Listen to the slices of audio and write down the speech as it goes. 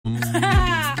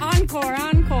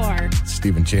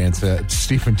Steven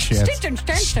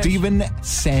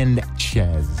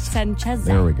Sanchez. Sanchez.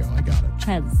 There we go. I got it.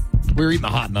 Chez. We're eating the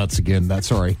hot nuts again. That's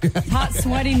sorry. Hot,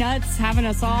 sweaty nuts having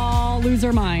us all lose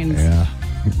our minds. Yeah.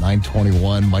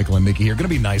 9:21. Michael and Nikki here. Going to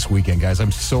be a nice weekend, guys.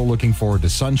 I'm so looking forward to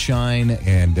sunshine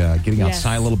and getting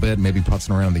outside a little bit, maybe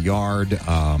putzing around the yard.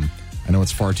 I know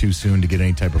it's far too soon to get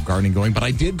any type of gardening going, but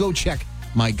I did go check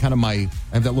I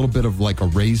have that little bit of like a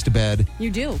raised bed. You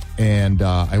do. And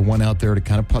I went out there to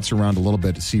kind of putz around a little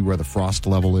bit to see where the frost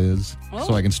level is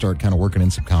so I can start kind of working in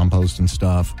some compost and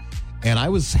stuff. And I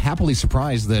was happily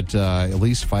surprised that at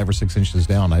least 5 or 6 inches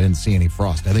down, I didn't see any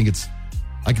frost. I think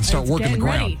I can start working the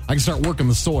ground. Ready. I can start working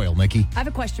the soil, Nikki. I have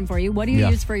a question for you. What do you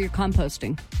use for your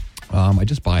composting? I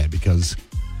just buy it because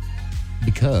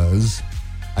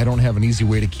I don't have an easy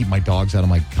way to keep my dogs out of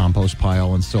my compost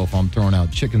pile. And so if I'm throwing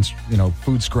out chickens,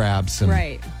 food scraps, and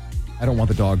I don't want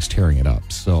the dogs tearing it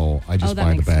up. So I just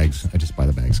buy the bags. I just buy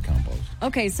the bags of compost.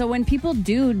 Okay, so when people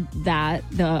do that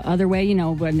the other way,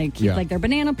 when they keep like their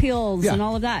banana peels and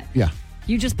all of that. Yeah.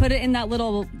 You just put it in that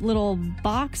little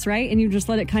box, right? And you just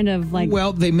let it kind of like.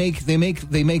 Well, they make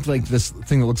like this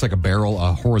thing that looks like a barrel,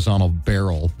 a horizontal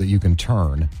barrel that you can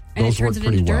turn. And those it turns work it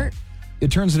pretty into well. dirt?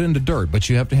 It turns it into dirt, but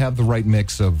you have to have the right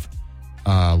mix of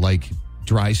like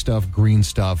dry stuff, green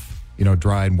stuff,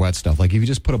 dry and wet stuff. Like if you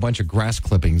just put a bunch of grass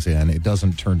clippings in, it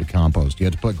doesn't turn to compost. You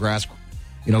have to put grass,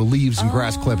 leaves and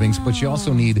grass clippings, but you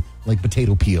also need like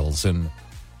potato peels and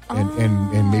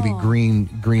maybe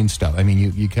green stuff. I mean,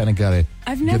 you kind of got to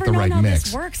I've get never the known right how mix.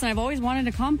 this works, and I've always wanted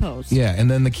to compost. Yeah, and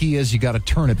then the key is you got to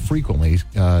turn it frequently.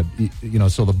 So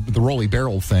the rolly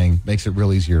barrel thing makes it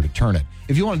real easier to turn it.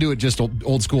 If you want to do it just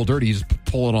old school dirty, you just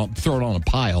pull it on, throw it on a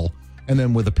pile, and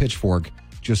then with a pitchfork,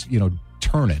 just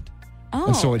turn it. Oh.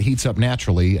 And so it heats up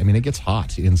naturally. I mean, it gets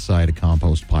hot inside a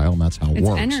compost pile, and that's how it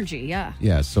works. It's energy, yeah.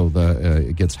 Yeah, so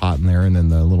it gets hot in there, and then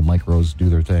the little microbes do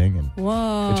their thing, and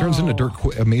whoa, it turns into dirt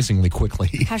amazingly quickly.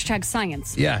 Hashtag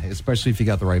science. Yeah, especially if you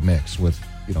got the right mix with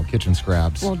kitchen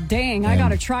scraps. Well, dang, I got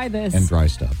to try this. And dry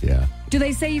stuff, yeah. Do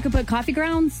they say you can put coffee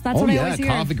grounds? That's what I always hear.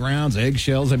 Coffee grounds,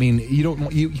 eggshells. I mean,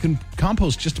 you can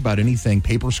compost just about anything.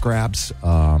 Paper scraps.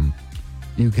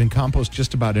 You can compost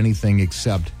just about anything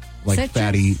except like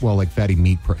fatty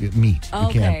meat.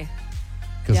 Okay.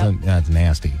 Because that's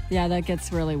nasty. Yeah, that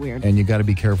gets really weird. And you got to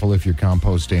be careful if you're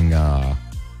composting,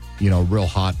 real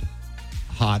hot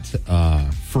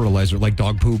fertilizer. Like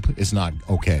dog poop is not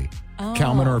okay. Oh.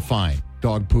 Cow manure, fine.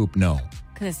 Dog poop, no.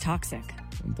 Because it's toxic.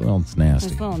 Well, it's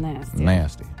nasty. It's a little nasty.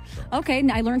 Nasty. Okay,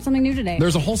 I learned something new today.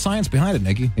 There's a whole science behind it,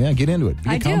 Nikki. Yeah, get into it.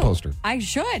 Be a composter. I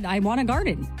should. I want a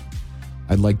garden.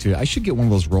 I should get one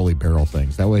of those rolly barrel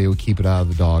things. That way it would keep it out of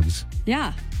the dogs.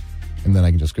 Yeah. And then I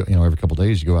can just go, every couple of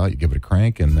days you go out, you give it a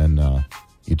crank, and then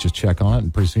you just check on it,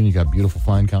 and pretty soon you got beautiful,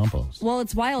 fine compost. Well,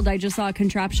 it's wild. I just saw a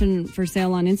contraption for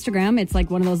sale on Instagram. It's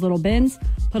like one of those little bins.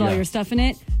 Put all your stuff in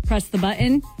it, press the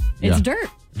button. It's dirt.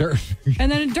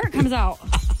 And then dirt comes out.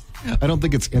 I don't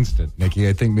think it's instant, Nikki.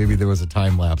 I think maybe there was a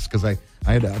time lapse because I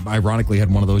had ironically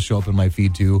had one of those show up in my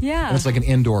feed too. Yeah. And it's like an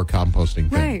indoor composting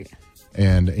thing. Right.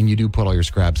 And you do put all your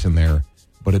scraps in there,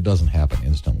 but it doesn't happen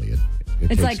instantly. It it's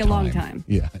takes like a time. long time.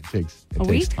 Yeah, it takes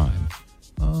week? time.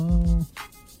 On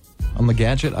the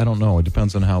gadget, I don't know. It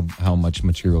depends on how much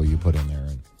material you put in there.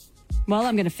 Well,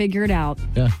 I'm going to figure it out.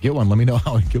 Yeah, get one. Let me know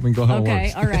how it works.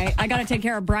 Okay, all right. I got to take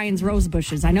care of Brian's rose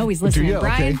bushes. I know he's listening. Do you?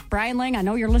 Okay. Brian Lang, I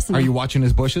know you're listening. Are you watching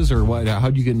his bushes, or what? How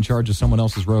do you get in charge of someone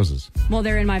else's roses? Well,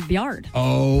 they're in my yard.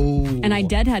 Oh. And I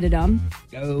deadheaded them.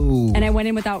 Oh. And I went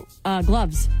in without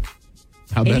gloves.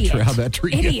 How'd that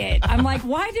treat you? Idiot. I'm like,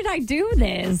 why did I do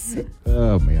this?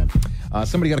 Oh, man.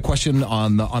 Somebody got a question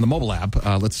on the mobile app.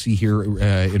 Let's see here.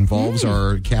 Involves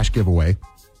our cash giveaway.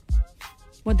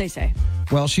 What'd they say?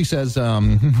 Well, she says, where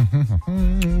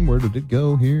did it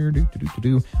go here?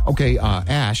 Okay,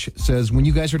 Ash says, when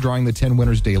you guys are drawing the 10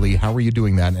 winners daily, how are you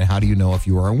doing that, and how do you know if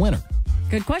you are a winner?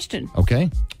 Good question. Okay.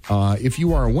 If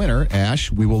you are a winner,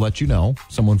 Ash, we will let you know.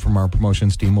 Someone from our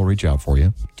promotions team will reach out for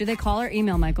you. Do they call or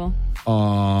email, Michael?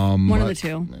 One of the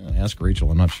two. Ask Rachel.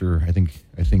 I'm not sure. I think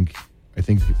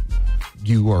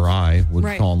you or I would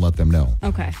call and let them know.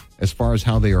 Okay. As far as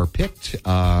how they are picked,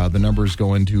 the numbers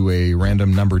go into a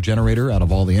random number generator out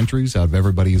of all the entries, out of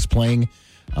everybody who's playing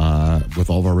with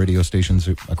all of our radio stations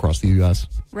across the U.S.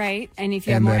 Right. And if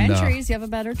you have more entries, you have a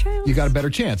better chance. You got a better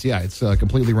chance. Yeah, it's a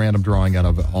completely random drawing out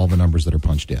of all the numbers that are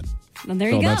punched in. Well,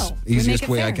 there you go. That's the easiest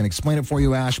way I can explain it for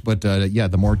you, Ash. But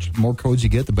the more codes you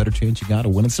get, the better chance you got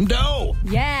of winning some dough.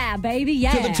 Yeah, baby,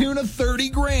 yeah. To the tune of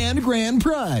 $30,000 grand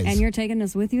prize. And you're taking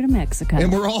us with you to Mexico.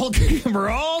 And we're all going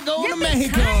to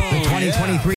Mexico. 2023.